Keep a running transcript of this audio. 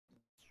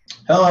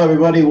Hello,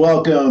 everybody.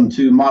 Welcome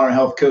to Modern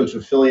Health Coach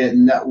Affiliate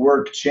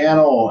Network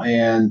channel.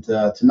 And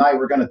tonight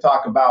we're going to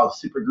talk about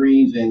super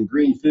greens and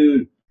green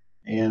food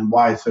and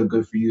why it's so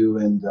good for you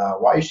and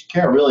why you should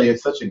care. Really,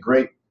 it's such a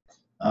great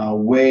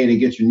way to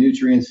get your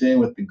nutrients in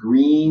with the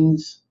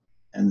greens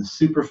and the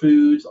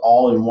superfoods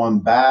all in one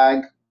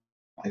bag,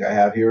 like I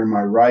have here in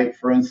my right,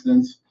 for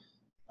instance,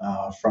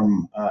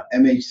 from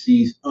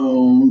MHC's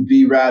own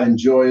B-Rad and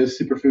Joyous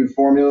superfood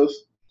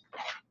formulas.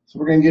 So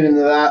we're going to get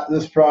into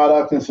this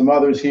product and some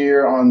others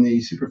here on the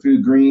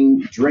Superfood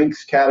Green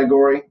Drinks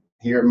category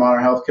here at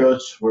Modern Health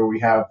Coach, where we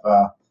have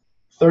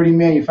 30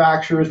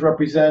 manufacturers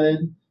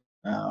represented,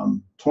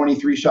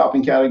 23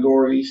 shopping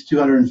categories,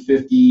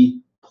 250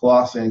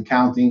 plus and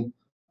counting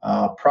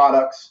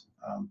products.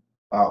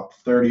 About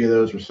 30 of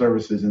those are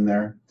services in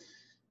there,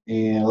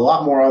 and a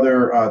lot more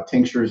other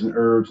tinctures and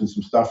herbs and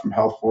some stuff from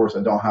Health Force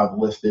I don't have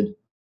listed.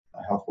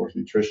 Health Force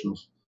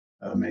Nutritionals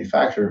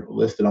manufacturer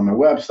listed on my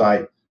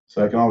website.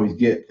 So I can always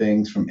get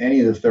things from any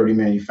of the 30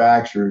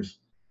 manufacturers.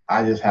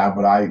 I just have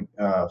what I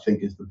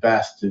think is the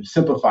best to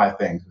simplify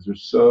things, because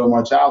there's so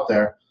much out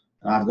there.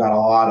 And I've got a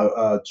lot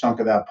of chunk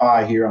of that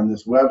pie here on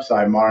this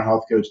website,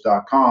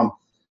 modernhealthcoach.com.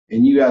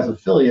 And you as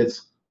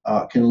affiliates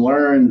can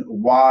learn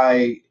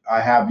why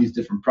I have these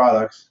different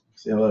products.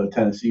 Say hello to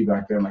Tennessee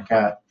back there, my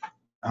cat.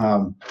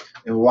 And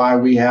why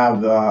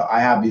I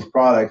have these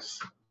products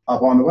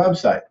up on the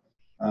website.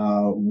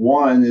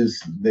 One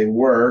is they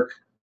work.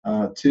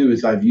 Two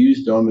is I've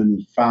used them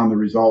and found the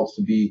results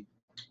to be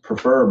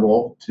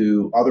preferable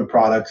to other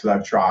products that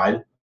I've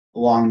tried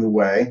along the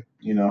way.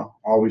 You know,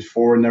 always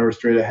forward, never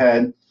straight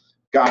ahead.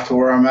 Got to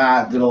where I'm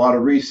at, did a lot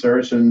of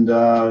research and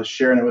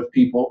sharing it with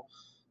people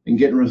and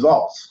getting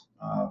results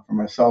for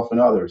myself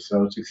and others.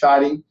 So it's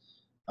exciting.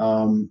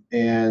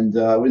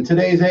 In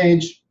today's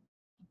age,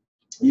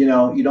 you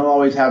know, you don't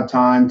always have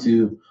time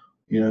to,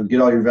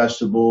 get all your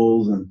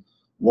vegetables and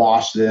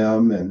wash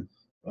them and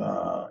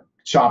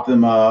chop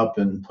them up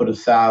and put a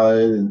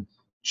salad and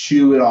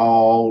chew it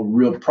all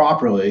real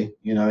properly.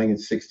 I think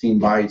it's 16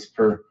 bites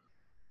per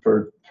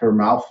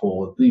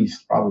mouthful at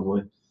least,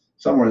 probably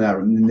somewhere in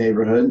that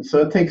neighborhood. So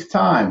it takes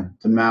time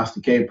to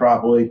masticate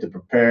properly, to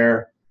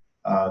prepare,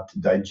 to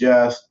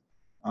digest.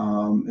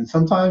 And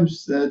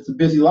sometimes it's a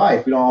busy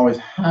life. We don't always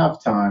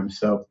have time.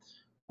 So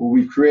what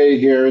we've created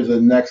here is a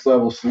next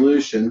level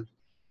solution.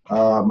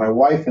 My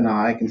wife and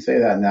I can say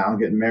that now. I'm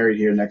getting married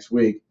here next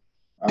week.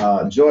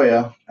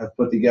 Joya have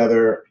put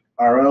together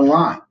our own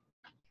line.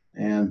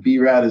 And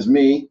B-Rad is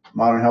me,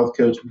 Modern Health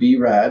Coach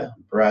B-Rad,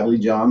 Bradley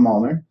John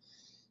Molnar,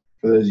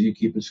 for those of you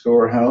keeping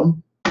score at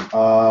home,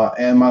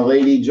 and my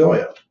lady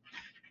Joya.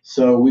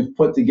 So we've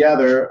put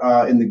together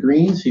in the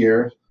greens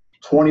here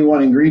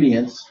 21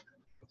 ingredients.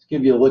 Let's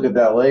give you a look at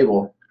that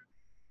label.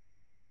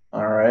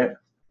 All right.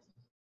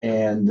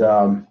 And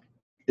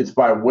it's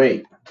by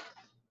weight.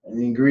 And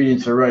the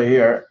ingredients are right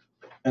here.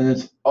 And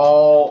it's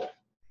all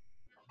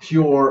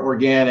pure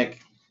organic,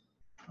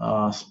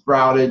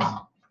 fermented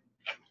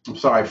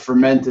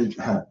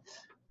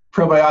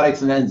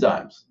probiotics and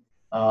enzymes.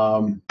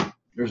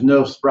 There's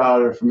no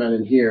sprouted or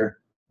fermented here.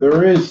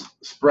 There is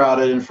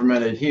sprouted and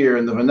fermented here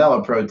in the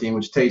vanilla protein,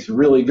 which tastes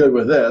really good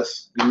with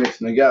this. You mix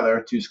them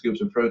together, 2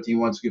 scoops of protein,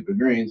 1 scoop of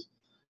greens,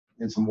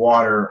 and some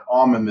water,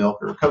 almond milk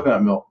or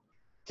coconut milk.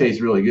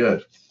 Tastes really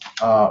good.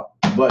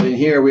 But in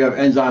here we have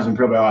enzymes and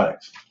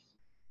probiotics.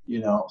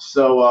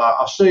 So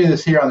I'll show you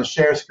this here on the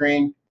share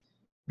screen.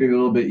 Maybe a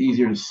little bit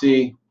easier to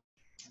see,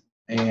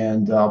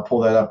 and I'll pull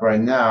that up right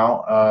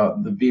now,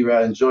 the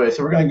B-Rad and Joy.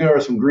 So we're going to go over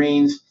some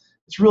greens.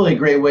 It's really a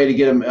great way to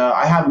get them.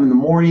 I have them in the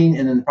morning,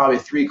 and then probably a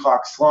 3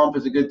 o'clock slump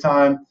is a good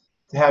time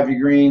to have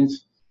your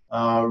greens.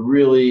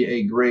 Really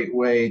a great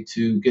way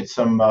to get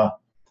some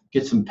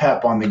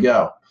pep on the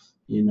go.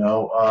 You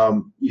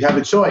have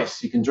a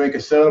choice. You can drink a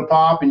soda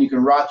pop, and you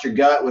can rot your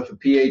gut with a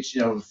pH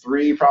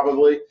 3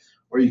 probably,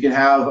 or you can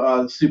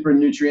have super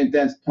nutrient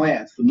dense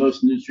plants, the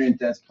most nutrient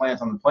dense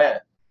plants on the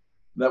planet,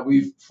 that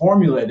we've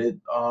formulated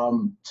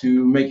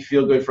to make you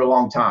feel good for a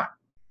long time.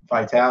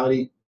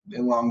 Vitality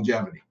and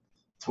longevity.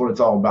 That's what it's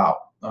all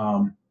about.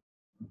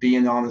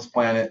 Being on this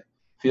planet,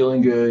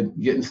 feeling good,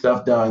 getting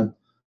stuff done,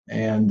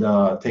 and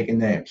taking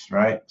names,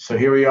 right? So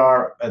here we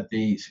are at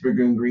the Super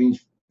Green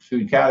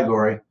Food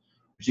category,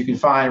 which you can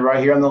find right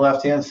here on the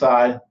left-hand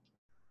side,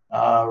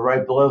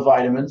 right below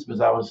vitamins, because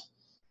that was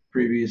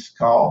previous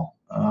call.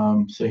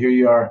 So here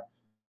you are,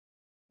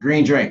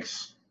 green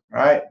drinks.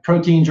 Right?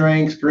 Protein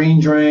drinks, green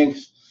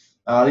drinks.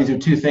 These are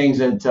 2 things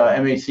that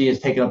MHC has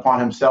taken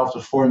upon himself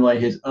to formulate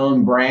his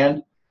own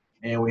brand.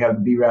 And we have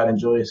the B-Rad and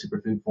Joya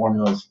Superfood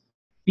formulas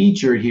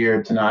featured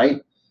here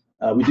tonight.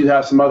 We do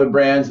have some other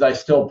brands that I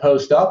still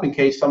post up in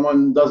case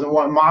someone doesn't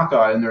want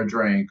maca in their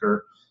drink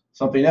or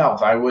something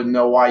else. I wouldn't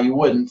know why you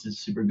wouldn't. It's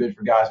super good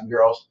for guys and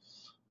girls,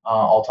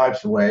 all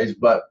types of ways.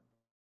 But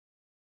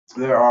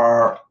there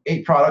are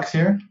 8 products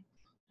here,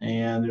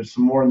 and there's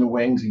some more in the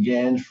wings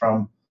again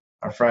from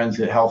our friends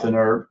at Health and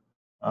Herb.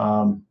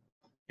 And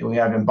we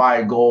have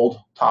Buy Gold,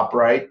 top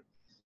right.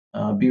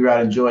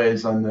 B-Rad and Joy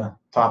is on the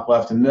top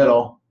left and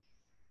middle.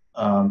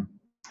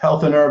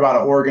 Health and Herb out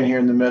of Oregon here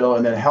in the middle,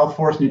 and then Health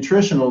Force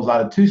Nutritionals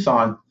out of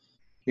Tucson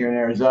here in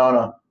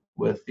Arizona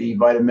with the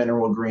Vitamin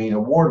Mineral Green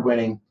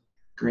award-winning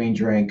green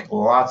drink.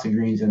 Lots of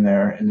greens in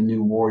there, and the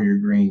new Warrior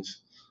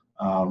greens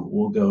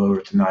we'll go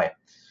over tonight.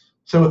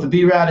 So with the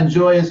B-Rad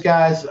Enjoyous,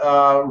 guys,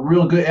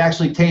 real good. It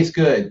actually tastes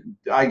good.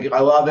 I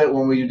love it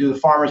when we do the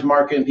farmer's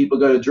market and people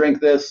go to drink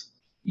this.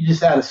 You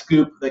just add a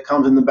scoop that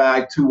comes in the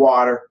bag to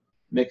water,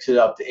 mix it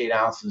up to 8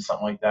 ounces,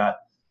 something like that,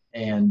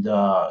 and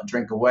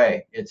drink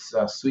away. It's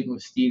sweetened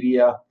with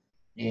stevia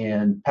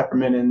and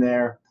peppermint in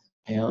there.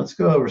 And let's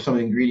go over some of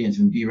the ingredients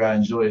in B-Rad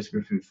Enjoyous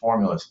Superfood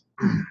formulas.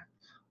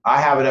 I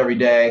have it every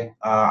day.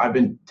 I've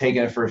been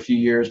taking it for a few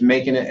years,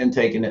 making it and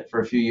taking it for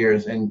a few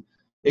years, and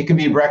it can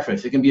be a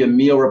breakfast. It can be a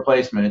meal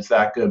replacement. It's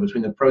that good.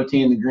 Between the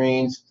protein and the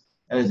greens,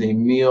 that is a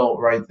meal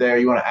right there.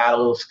 You want to add a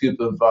little scoop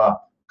of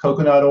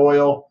coconut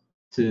oil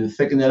to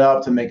thicken it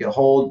up to make it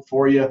hold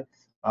for you.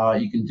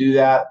 You can do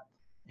that.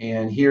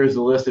 And here's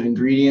the list of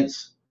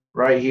ingredients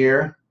right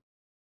here.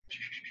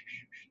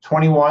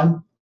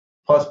 21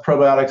 plus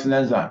probiotics and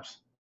enzymes.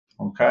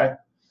 Okay?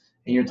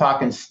 And you're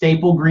talking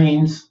staple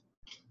greens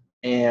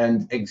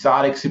and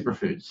exotic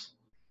superfoods.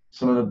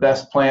 Some of the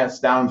best plants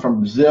down from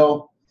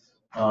Brazil,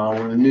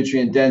 where the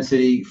nutrient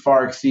density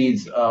far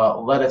exceeds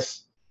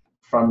lettuce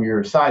from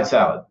your side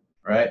salad,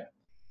 right?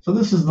 So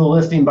this is the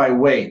listing by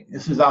weight.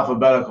 This is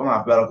alphabetical, not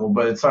alphabetical,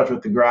 but it starts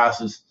with the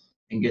grasses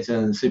and gets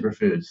into the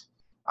superfoods.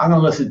 I'm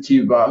going to list it to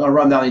you, but I'm going to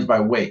run down these by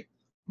weight.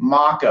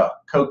 Maca,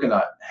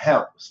 coconut,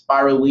 hemp,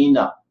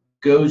 spirulina,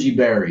 goji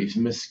berries,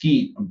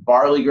 mesquite,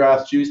 barley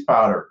grass juice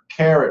powder,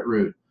 carrot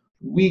root,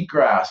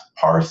 wheatgrass,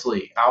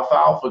 parsley,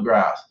 alfalfa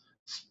grass,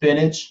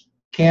 spinach,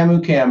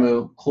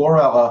 camu,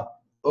 chlorella,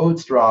 oat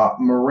straw,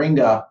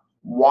 moringa,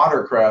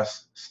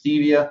 watercress,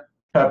 stevia,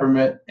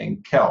 peppermint,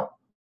 and kelp.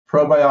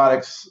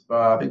 Probiotics,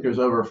 I think there's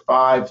over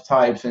 5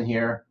 types in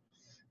here.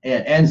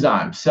 And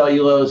enzymes,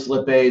 cellulose,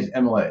 lipase,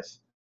 amylase.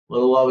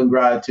 Little love and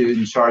gratitude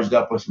and charged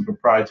up with some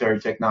proprietary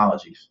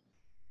technologies.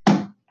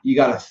 You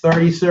got a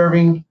 30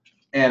 serving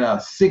and a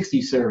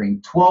 60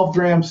 serving,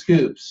 12-gram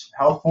scoops.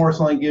 Health Force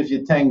only gives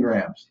you 10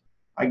 grams.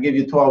 I give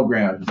you 12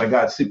 grams. I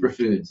got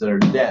superfoods that are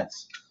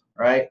dense,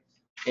 right?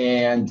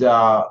 And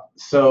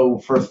so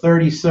for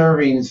 30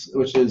 servings,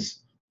 which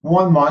is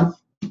 1 month,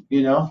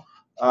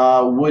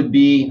 would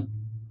be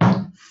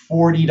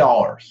 $40.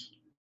 I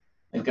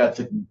think that's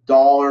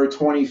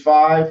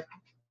 $1.25.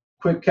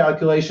 Quick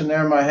calculation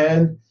there in my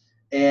head.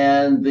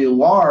 And the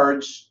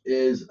large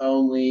is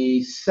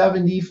only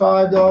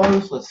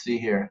 $75. Let's see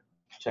here.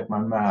 Check my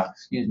math.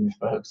 Excuse me,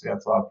 folks.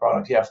 That's a lot of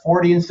products. Yeah,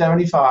 40 and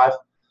 75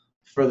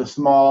 for the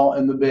small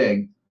and the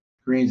big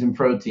greens and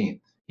protein.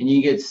 And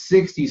you get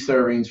 60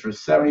 servings for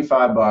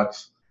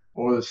 $75,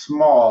 or the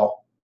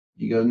small,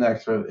 you go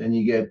next, and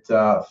you get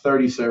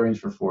 30 servings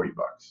for $40.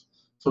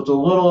 So it's a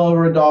little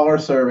over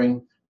 $1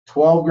 serving,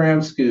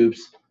 12-gram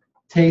scoops,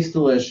 tastes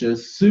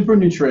delicious, super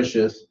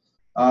nutritious.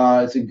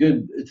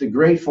 It's a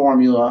great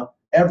formula,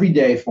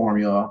 everyday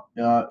formula,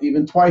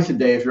 even twice a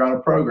day if you're on a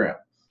program.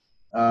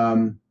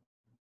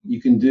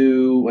 You can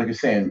do, like I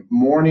said,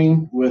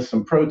 morning with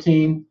some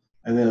protein,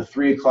 and then a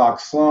 3 o'clock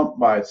slump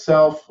by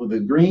itself with the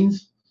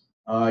greens.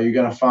 You're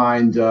going to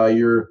find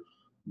your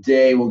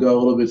day will go a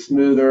little bit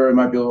smoother. It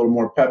might be a little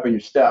more pep in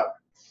your step.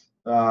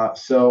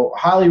 So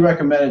highly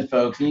recommended,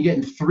 folks. And you're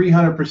getting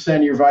 300%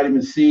 of your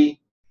vitamin C,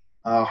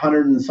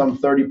 100 and some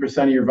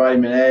 30% of your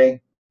vitamin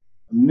A,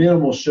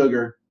 minimal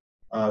sugar,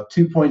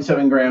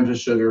 2.7 grams of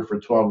sugar for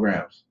 12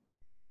 grams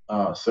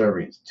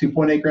servings,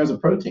 2.8 grams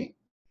of protein,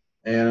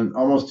 and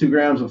almost 2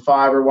 grams of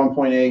fiber,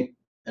 1.8,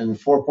 and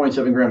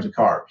 4.7 grams of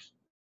carbs,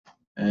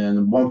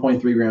 and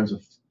 1.3 grams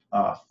of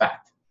fat.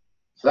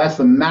 So that's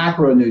the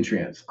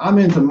macronutrients. I'm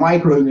into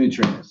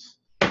micronutrients.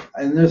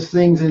 And there's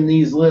things in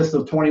these lists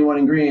of 21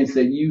 ingredients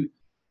that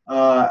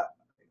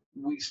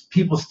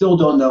people still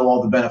don't know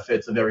all the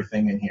benefits of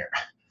everything in here.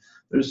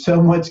 There's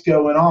so much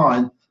going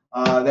on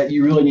that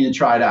you really need to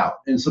try it out.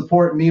 And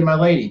support me and my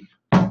lady.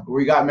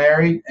 We got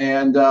married,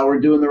 and we're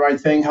doing the right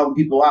thing, helping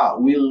people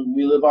out. We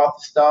live off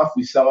the stuff.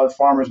 We sell at the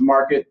farmer's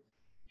market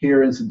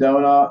here in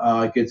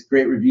Sedona. It gets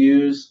great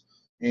reviews.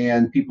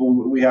 And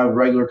we have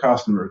regular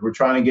customers. We're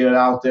trying to get it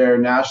out there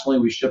nationally.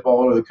 We ship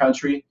all over the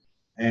country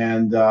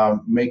and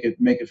make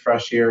it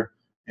fresh here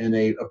in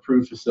a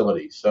approved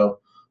facility. So,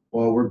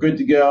 well, we're good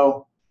to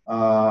go,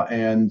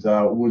 and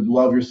would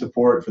love your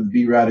support for the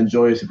B-Rad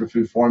Enjoyous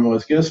Superfood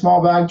formulas. Get a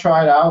small bag,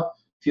 try it out.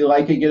 If you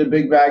like it, get a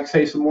big bag,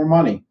 save some more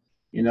money.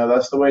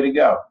 That's the way to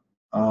go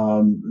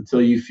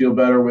until you feel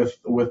better with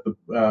the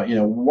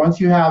once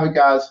you have it,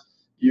 guys.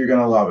 You're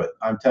going to love it.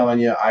 I'm telling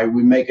you,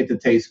 we make it to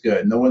taste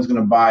good. No one's going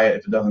to buy it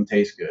if it doesn't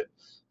taste good.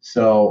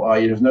 So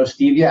there's no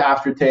stevia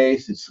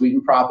aftertaste. It's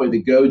sweetened properly.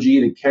 The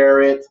goji, the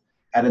carrot,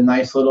 add a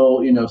nice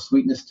little,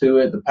 sweetness to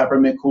it. The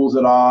peppermint cools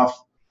it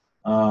off.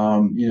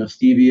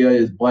 Stevia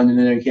is blended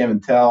in there. You can't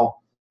even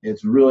tell.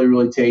 It's really,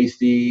 really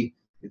tasty.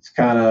 It's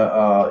kind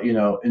of,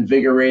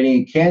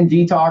 invigorating. It can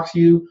detox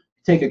you.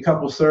 Take a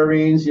couple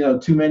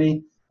servings, too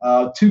many.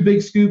 2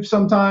 big scoops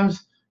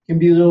sometimes can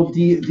be a little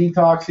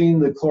detoxing.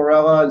 The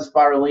chlorella and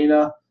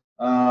spirulina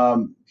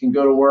can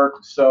go to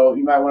work. So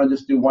you might want to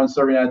just do one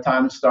serving at a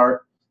time to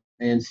start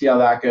and see how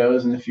that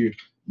goes. And if you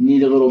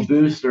need a little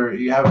boost or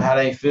you haven't had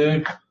any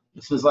food,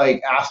 this is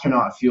like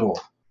astronaut fuel.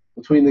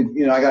 Between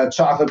the, I got a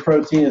chocolate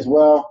protein as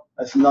well.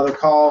 That's another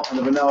call, and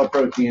the vanilla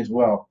protein as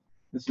well.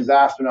 This is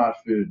astronaut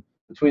food.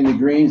 Between the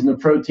greens and the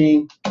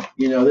protein,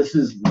 this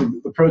is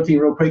the protein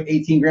real quick,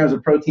 18 grams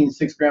of protein,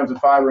 6 grams of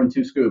fiber, and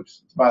 2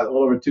 scoops. It's about a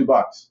little over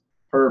 $2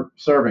 per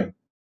serving.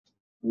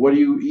 What are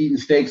you eating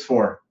steaks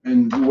for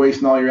and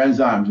wasting all your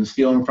enzymes and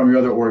stealing them from your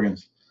other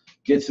organs?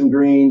 Get some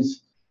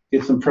greens,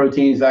 get some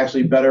proteins. It's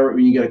actually better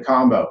when you get a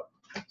combo.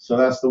 So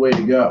that's the way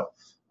to go.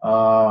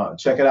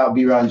 Check it out,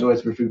 B-Rod Enjoy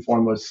Superfood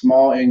formula,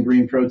 small and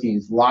green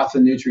proteins. Lots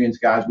of nutrients,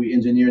 guys. We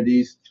engineered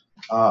these.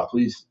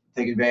 Please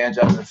take advantage.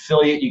 As an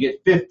affiliate, you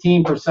get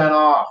 15%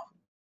 off.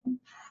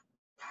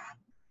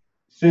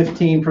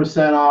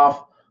 15%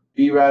 off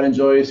B-Rod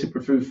Enjoy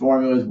Superfood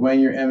formulas when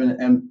you're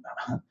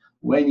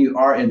when you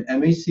are an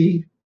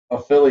MHC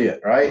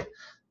affiliate, right?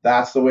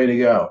 That's the way to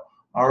go.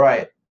 All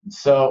right,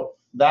 so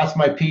that's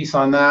my piece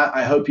on that.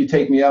 I hope you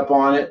take me up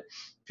on it.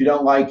 If you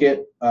don't like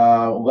it,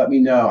 let me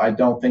know. I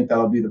don't think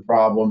that'll be the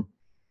problem.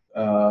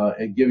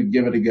 And give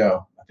it a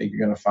go. I think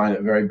you're going to find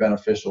it very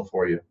beneficial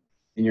for you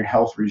in your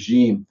health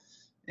regime.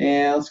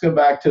 And let's go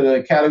back to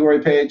the category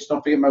page.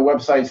 Don't forget my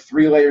website's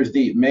 3 layers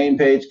deep: main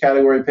page,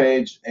 category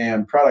page,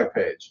 and product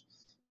page.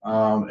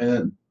 And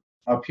then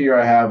up here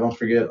I have, don't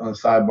forget on the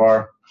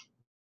sidebar,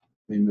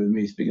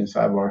 me speaking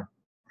sidebar.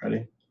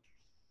 Ready?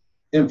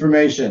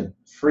 Information,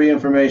 free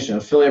information,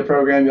 affiliate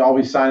program. You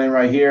always sign in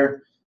right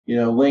here.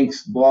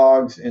 Links,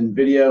 blogs, and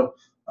video.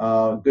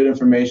 Good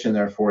information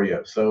there for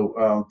you.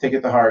 So take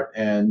it to heart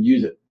and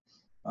use it.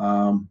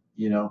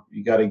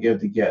 You got to give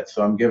to get.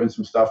 So I'm giving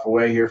some stuff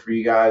away here for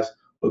you guys.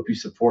 Hope you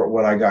support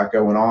what I got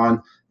going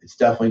on. It's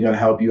definitely going to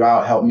help you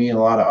out, help me and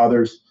a lot of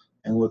others,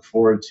 and look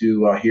forward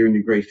to hearing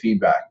your great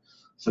feedback.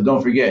 So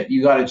don't forget,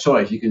 you got a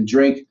choice. You can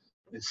drink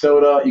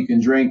soda. You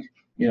can drink,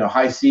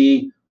 high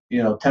C,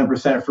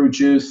 10% fruit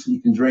juice.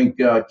 You can drink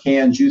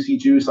canned juicy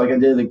juice like I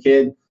did as a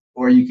kid,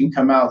 or you can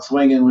come out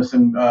swinging with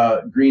some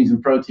greens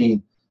and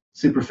protein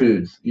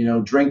superfoods.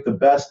 Drink the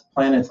best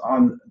plants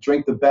on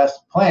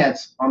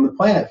the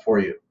planet for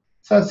you.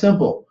 It's that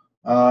simple,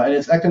 and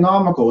it's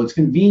economical. It's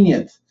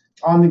convenient.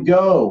 It's on the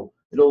go.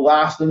 It'll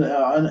last in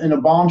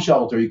a bomb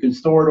shelter. You can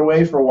store it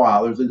away for a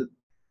while. There's a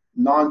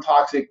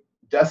non-toxic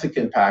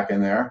desiccant pack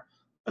in there,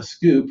 a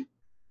scoop.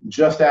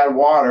 Just add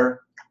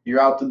water.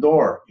 You're out the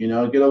door. Get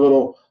a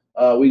little.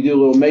 We do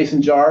little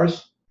mason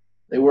jars.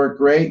 They work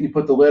great. You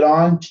put the lid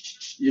on.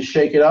 You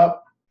shake it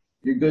up.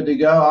 You're good to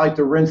go. I like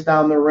to rinse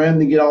down the rim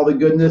to get all the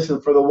goodness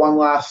and for the one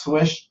last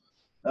swish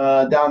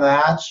down the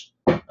hatch,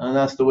 and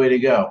that's the way to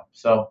go.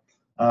 So,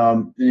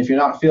 and if you're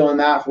not feeling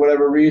that for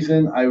whatever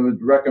reason, I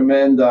would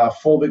recommend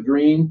Fulvic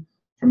Green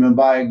from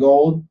Mbaya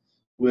Gold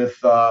with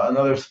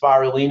another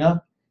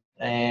spirulina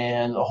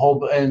and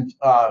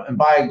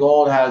Mbaya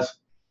Gold has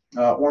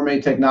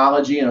Orme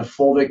technology and a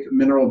fulvic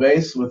mineral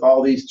base with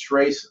all these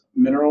trace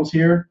minerals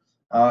here,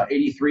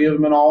 83 of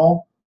them in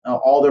all.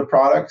 All their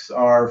products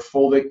are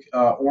fulvic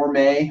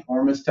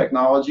Orme's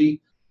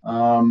technology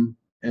and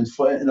in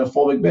a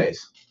fulvic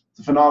base. It's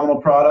a phenomenal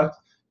product.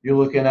 You're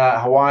looking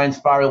at Hawaiian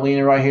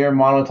spirulina right here,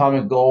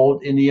 monatomic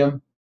gold,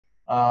 indium,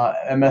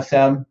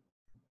 MSM,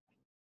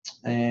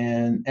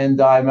 and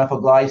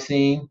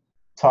N-dimethylglycine,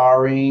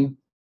 taurine,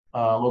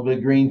 a little bit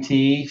of green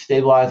tea,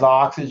 stabilized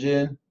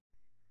oxygen,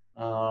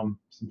 some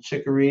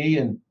chicory,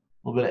 and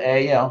a little bit of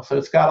A. So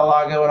it's got a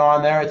lot going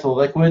on there. It's a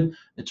liquid.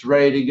 It's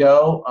ready to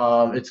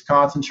go. It's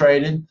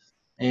concentrated,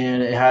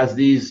 and it has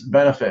these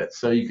benefits.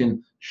 So you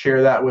can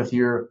share that with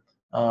your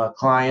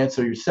clients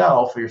or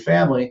yourself or your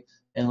family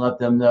and let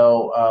them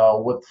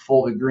know what the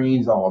Fulvic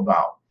Green is all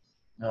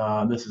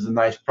about. This is a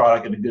nice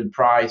product at a good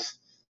price,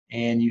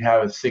 and you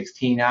have a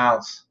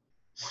 16-ounce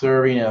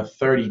serving of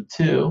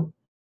 32.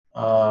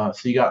 So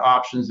you got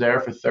options there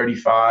for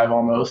 35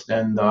 almost,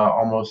 and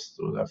almost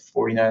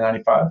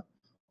 $49.95,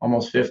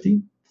 almost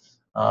 50.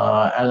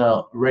 And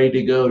a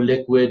ready-to-go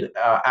liquid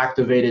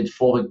activated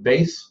fulvic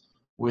base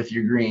with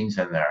your greens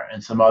in there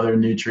and some other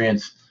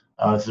nutrients.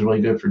 This is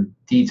really good for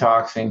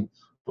detoxing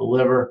the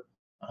liver.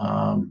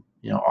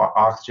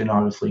 Oxygen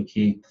obviously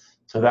key.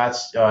 So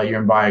that's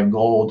your Mbaya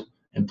Gold.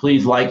 And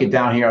please like it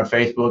down here on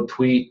Facebook,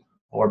 tweet,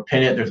 or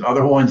pin it. There's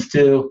other ones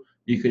too.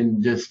 You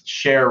can just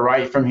share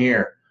right from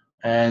here.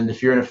 And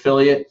if you're an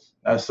affiliate,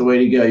 that's the way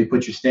to go. You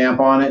put your stamp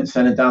on it and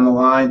send it down the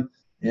line,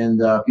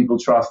 and people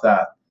trust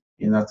that.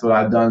 And that's what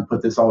I've done,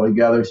 put this all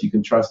together so you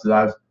can trust that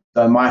I've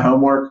done my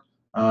homework.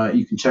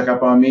 You can check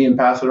up on me and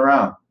pass it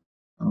around.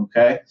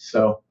 Okay,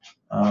 so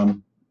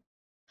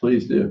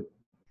please do.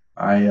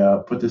 I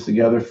put this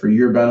together for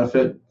your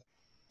benefit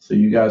so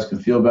you guys can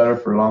feel better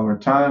for a longer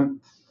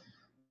time.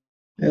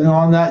 And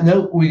on that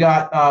note, we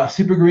got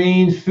Super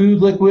Greens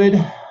Food Liquid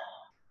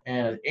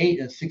and an 8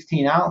 and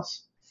 16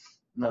 ounce.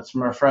 And that's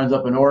from our friends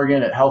up in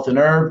Oregon at Health and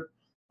Herb,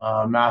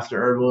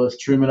 master herbalist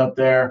Truman up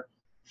there,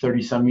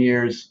 30-some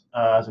years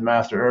as a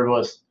master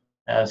herbalist,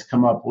 has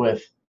come up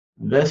with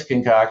this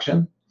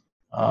concoction.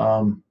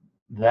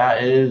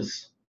 that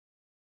is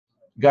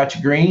got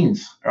your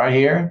greens right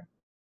here,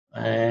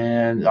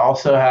 and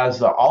also has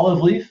the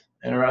olive leaf.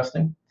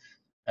 Interesting.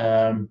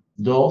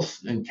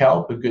 Dulse and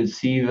kelp, a good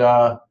sea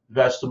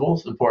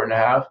vegetables, important to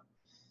have,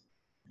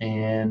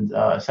 and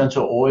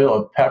essential oil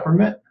of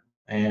peppermint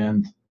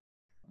and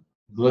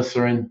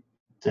glycerin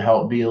to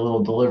help be a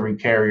little delivery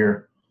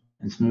carrier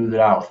and smooth it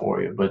out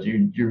for you. But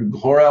your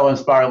chlorella and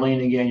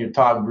spirulina, again, your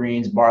top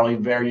greens, barley,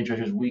 very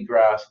nutritious,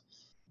 wheatgrass,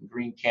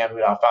 green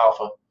cannabis,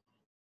 alfalfa,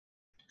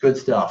 good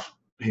stuff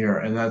here.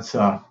 And that's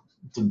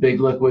it's a big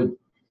liquid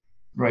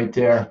right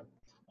there,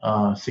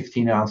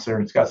 16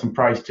 ouncer. It's got some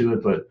price to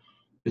it, but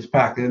it's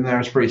packed in there.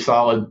 It's pretty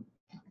solid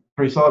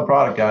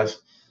product, guys.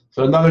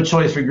 So another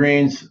choice for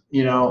greens.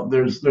 You know,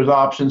 there's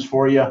options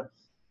for you.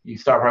 You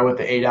start right with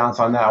the 8 ounce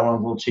on that one, a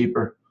little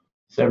cheaper,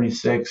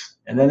 76.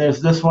 And then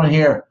there's this one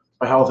here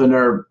by Health and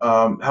Herb.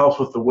 Helps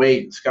with the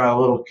weight. It's got a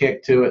little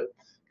kick to it,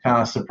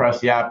 kind of suppress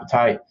the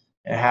appetite.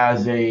 It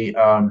has a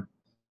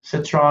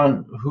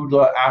citron,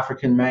 hudla,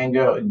 African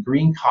mango, a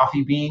green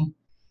coffee bean,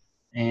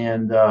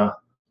 and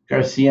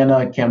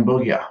Garcinia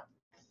cambogia.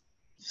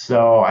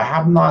 So I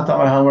have not done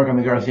my homework on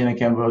the Garcinia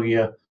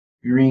cambogia.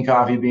 Green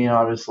coffee bean,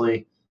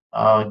 obviously,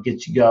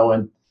 gets you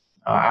going.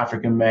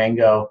 African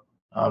mango,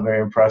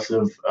 very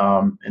impressive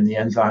in the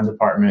enzyme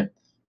department,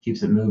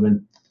 keeps it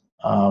moving,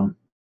 and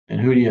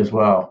hootie as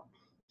well.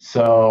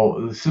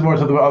 So similar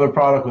to the other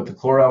product with the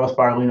chlorella,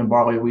 spirulina,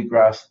 barley,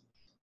 wheatgrass,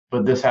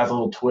 but this has a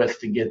little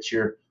twist to get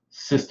your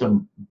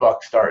system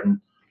buck starting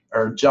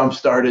or jump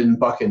started and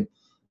bucking,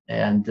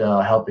 and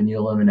helping you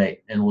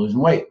eliminate and losing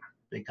weight.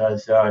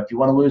 Because if you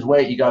want to lose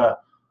weight, you got to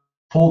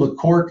pull the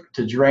cork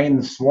to drain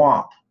the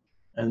swamp.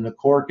 And the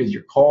cork is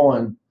your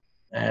colon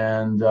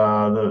and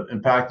the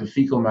impact of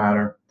fecal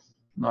matter.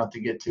 Not to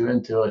get too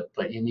into it,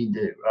 but you need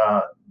to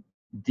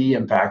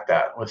de-impact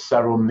that with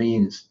several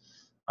means.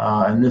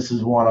 And this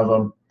is one of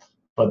them.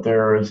 But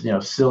there is,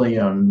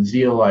 psyllium,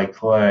 zeolite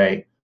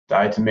clay,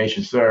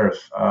 diatomaceous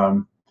earth,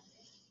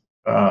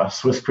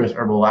 Swiss Crisp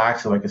herbal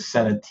laxative like a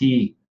senna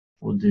tea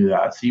will do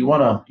that. So you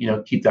want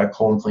to, keep that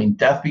colon clean.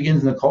 Death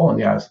begins in the colon,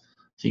 guys.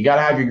 So you got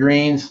to have your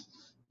greens,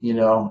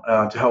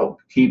 to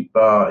help keep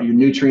your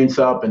nutrients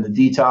up and the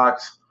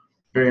detox.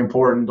 Very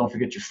important. Don't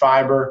forget your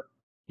fiber,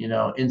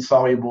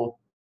 insoluble.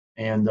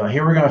 And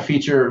here we're going to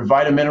feature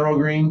Vitamineral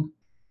Green.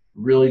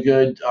 Really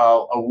good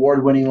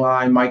award-winning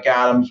line. Mike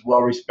Adams,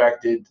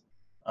 well-respected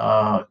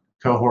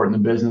cohort in the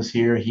business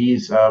here.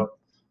 He's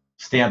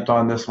stamped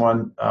on this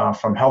one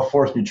from Health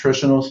Force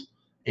Nutritionals,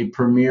 a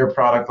premier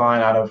product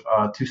line out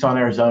of Tucson,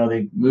 Arizona.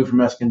 They moved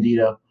from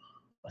Escondido.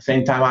 The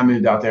same time I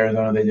moved out to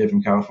Arizona, they did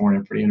from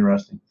California. Pretty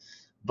interesting.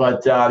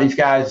 But these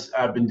guys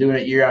have been doing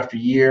it year after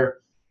year,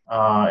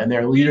 and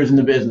they're leaders in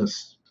the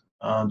business,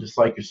 just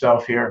like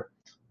yourself here,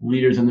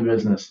 leaders in the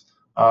business.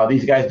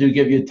 These guys do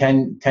give you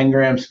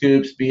 10-gram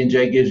scoops.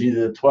 B&J gives you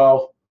the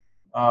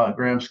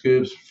 12-gram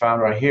scoops,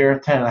 found right here,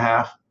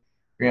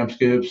 10.5-gram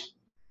scoops.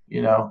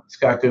 It's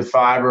got good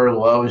fiber,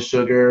 low in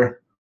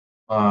sugar,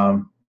 a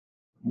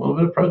little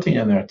bit of protein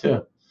in there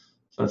too.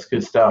 So that's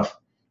good stuff.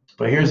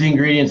 But here's the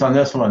ingredients on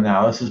this one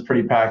now. This is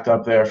pretty packed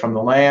up there from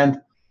the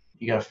land.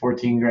 You got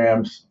 14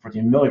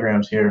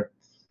 milligrams here.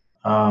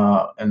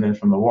 And then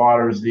from the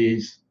waters,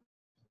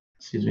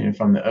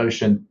 from the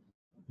ocean,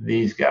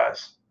 these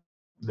guys.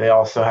 They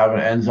also have an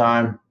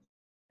enzyme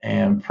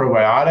and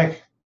probiotic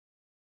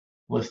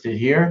listed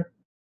here.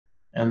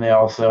 And they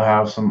also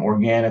have some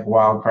organic,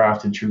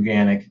 wildcrafted,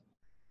 Truganic.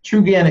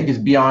 Truganic is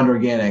beyond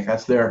organic.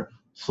 That's their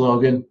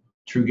slogan,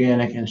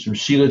 Truganic, and some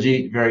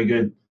Shilajit, very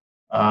good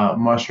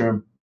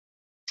mushroom.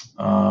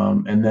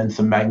 And then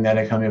some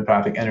magnetic,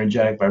 homeopathic,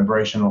 energetic,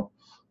 vibrational,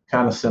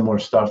 kind of similar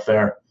stuff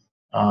there.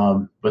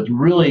 But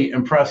really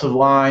impressive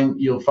line.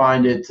 You'll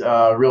find it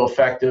real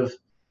effective.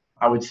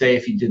 I would say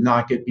if you did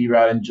not get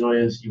B-Rad and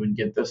Joyas, you would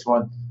get this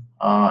one.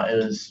 It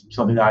is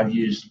something that I've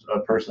used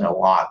personally a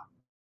lot.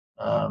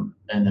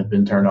 And have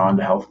been turned on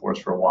to Health Force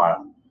for a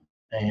while.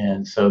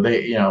 And so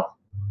they,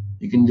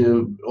 you can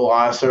do a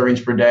lot of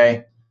servings per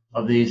day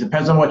of these.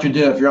 Depends on what you're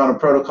doing. If you're on a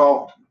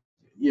protocol,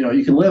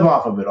 you can live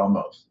off of it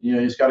almost. You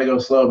just got to go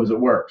slow because it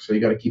works. So you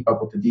got to keep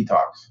up with the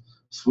detox.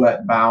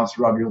 Sweat, bounce,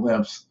 rub your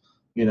lips,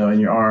 in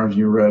your arms and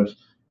your ribs.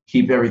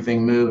 Keep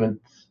everything moving.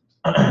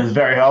 It's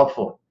very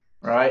helpful,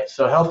 right?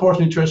 So Health Force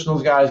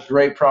Nutritionals, guys,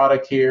 great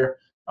product here.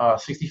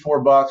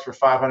 $64 for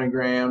 500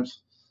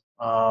 grams.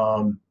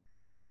 How's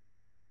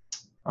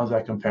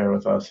that compare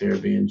with us here,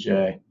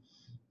 B&J?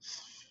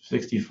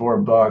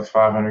 $64,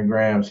 500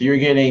 grams. So you're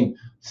getting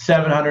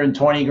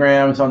 720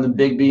 grams on the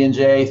big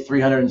B&J,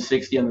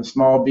 360 on the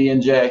small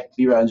B&J,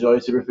 B-Rad and Joy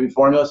Superfood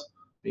formulas,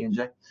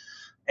 B&J.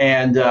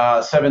 And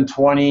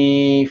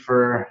 720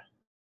 for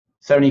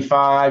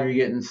 75, you're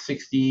getting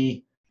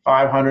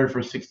 6,500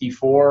 for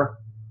 64.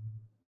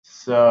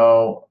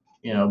 So,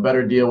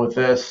 better deal with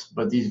this.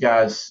 But these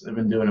guys have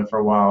been doing it for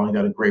a while and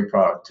got a great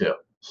product too.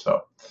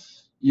 So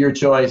your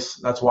choice.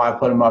 That's why I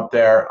put them up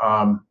there.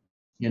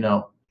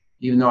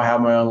 Even though I have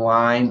my own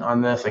line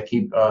on this, I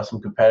keep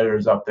some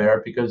competitors up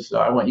there because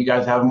I want you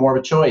guys to have more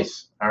of a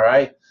choice. All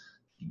right.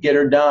 get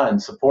her done.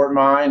 Support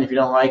mine. If you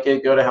don't like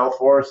it, go to Health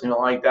Force. If you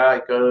don't like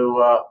that,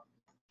 go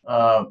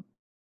to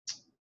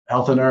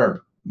Health and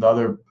Herb, the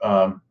other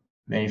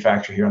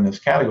manufacturer here in this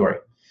category.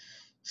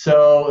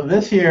 So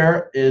this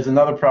here is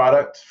another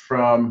product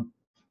from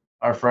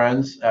our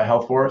friends at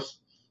Health Force,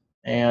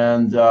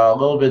 and a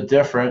little bit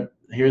different.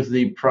 Here's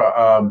the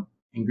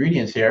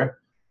ingredients here.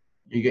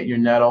 You get your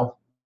nettle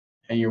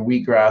and your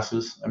wheat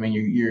grasses. I mean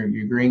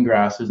your green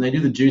grasses. And they do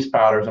the juice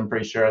powders. I'm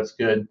pretty sure that's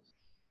good.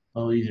 A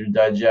little easier to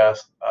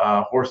digest.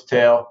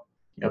 Horsetail.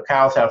 You know,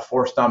 cows have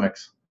 4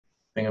 stomachs.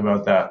 Think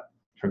about that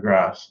for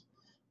grass,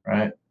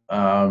 right?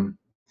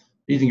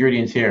 These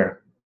ingredients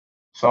here,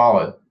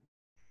 solid,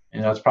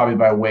 and that's probably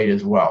by weight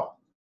as well,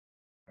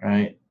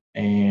 right?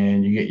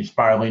 And you get your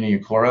spirulina, your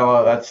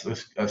chlorella.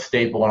 That's a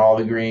staple in all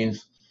the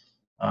greens.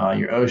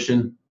 Your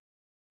ocean,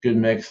 good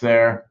mix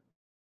there,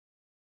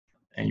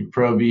 and your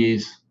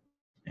probees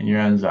and your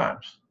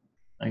enzymes.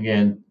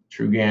 Again,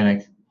 true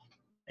organic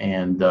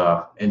and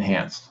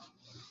enhanced.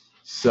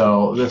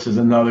 So this is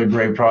another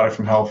great product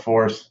from Health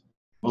Force,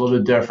 a little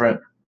bit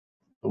different.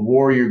 The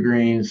Warrior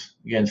Greens,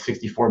 again,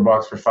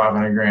 $64 for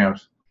 500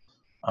 grams,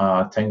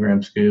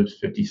 10-gram scoops,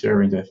 50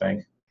 servings, I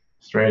think,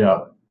 straight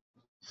up.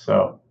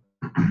 So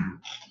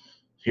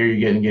here you're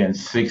getting, again,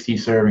 60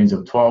 servings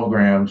of 12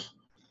 grams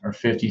or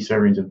 50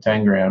 servings of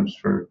 10 grams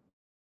for,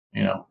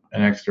 you know,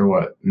 an extra,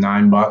 what,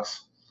 $9?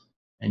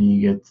 And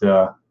you get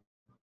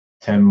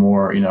 10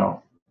 more,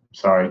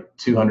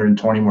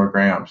 220 more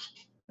grams.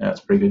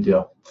 That's a pretty good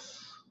deal.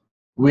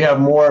 We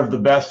have more of the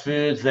best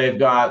foods. They've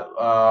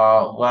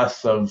got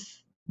less of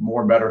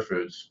more better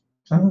foods.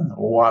 A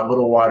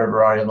little wider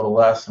variety, a little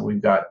less. And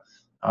we've got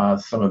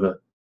some of the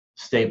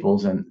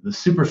staples and the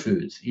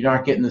superfoods. You're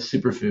not getting the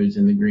superfoods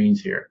in the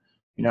greens here.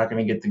 You're not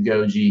going to get the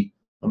goji,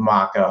 the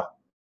maca.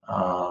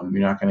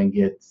 You're not going to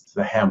get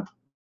the hemp.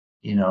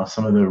 You know,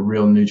 some of the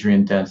real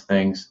nutrient-dense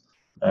things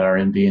that are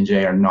in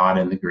B&J are not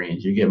in the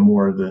greens. You get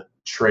more of the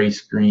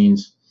trace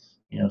greens,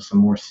 some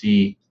more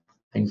C,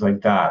 things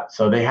like that.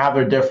 So they have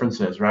their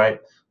differences, right?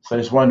 So I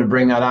just wanted to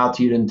bring that out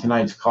to you in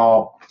tonight's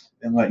call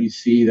and let you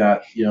see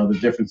that, the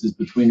differences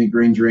between the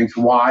green drinks,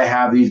 why I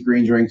have these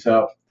green drinks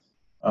up.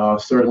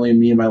 Certainly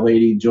me and my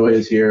lady Joy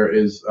is here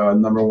is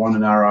number one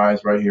in our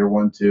eyes right here,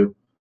 1, 2.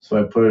 So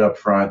I put it up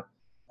front,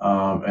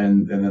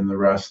 and then the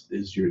rest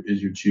is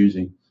your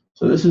choosing.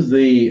 So this is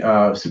the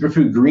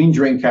Superfood green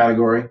drink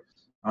category.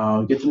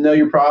 Get to know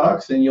your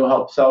products and you'll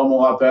help sell them a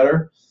lot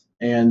better.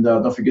 And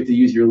don't forget to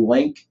use your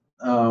link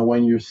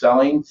when you're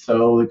selling,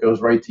 so it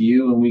goes right to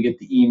you, and we get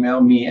the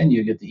email, me and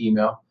you get the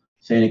email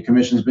saying a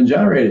commission's been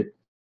generated,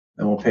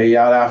 and we'll pay you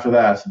out after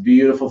that. It's a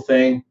beautiful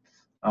thing.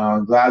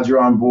 Glad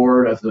you're on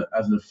board as an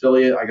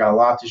affiliate. I got a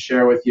lot to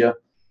share with you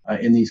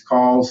in these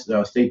calls.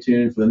 Stay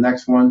tuned for the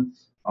next one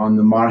on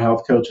the Modern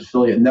Health Coach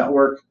Affiliate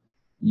Network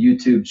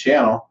YouTube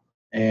channel,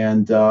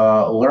 and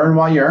learn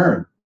while you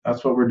earn.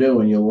 That's what we're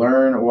doing. You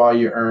learn while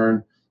you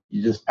earn.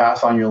 You just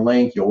pass on your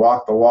link. You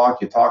walk the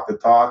walk. You talk the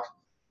talk.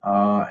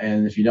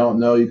 And if you don't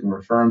know, you can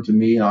refer them to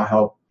me, and I'll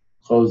help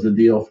close the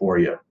deal for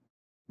you.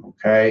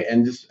 Okay,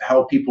 and just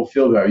help people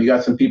feel better. You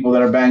got some people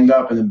that are banged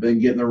up and have been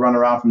getting the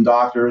runaround from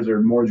doctors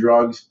or more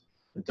drugs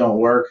that don't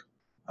work.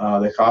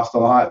 They cost a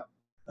lot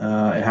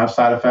and have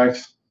side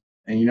effects.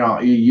 And you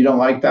don't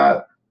like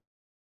that,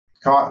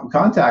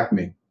 contact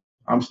me.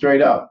 I'm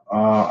straight up.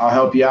 I'll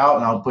help you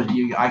out,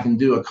 and I can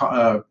do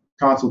a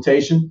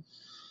consultation,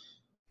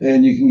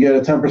 and you can get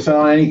a 10%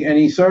 on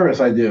any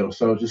service I do.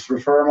 So just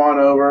refer them on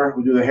over.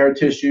 We do the hair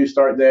tissue,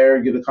 start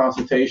there, get a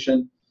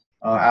consultation.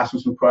 Ask them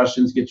some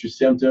questions, get your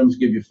symptoms,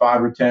 give you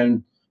 5 or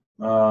 10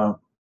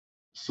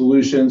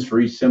 solutions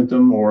for each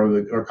symptom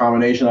or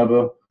combination of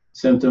the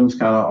symptoms,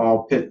 kind of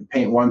all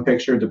paint one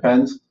picture,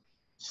 depends.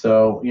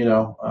 So,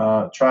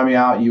 try me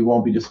out. You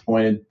won't be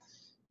disappointed.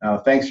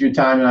 Thanks for your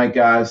time tonight,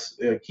 guys.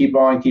 Keep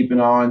on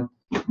keeping on.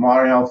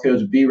 Modern Health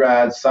Coach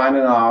B-Rad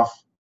signing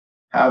off.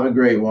 Have a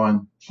great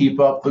one. Keep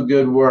up the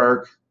good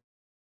work.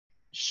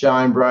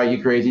 Shine bright,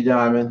 you crazy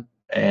diamond.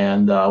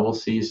 And we'll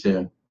see you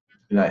soon.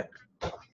 Good night.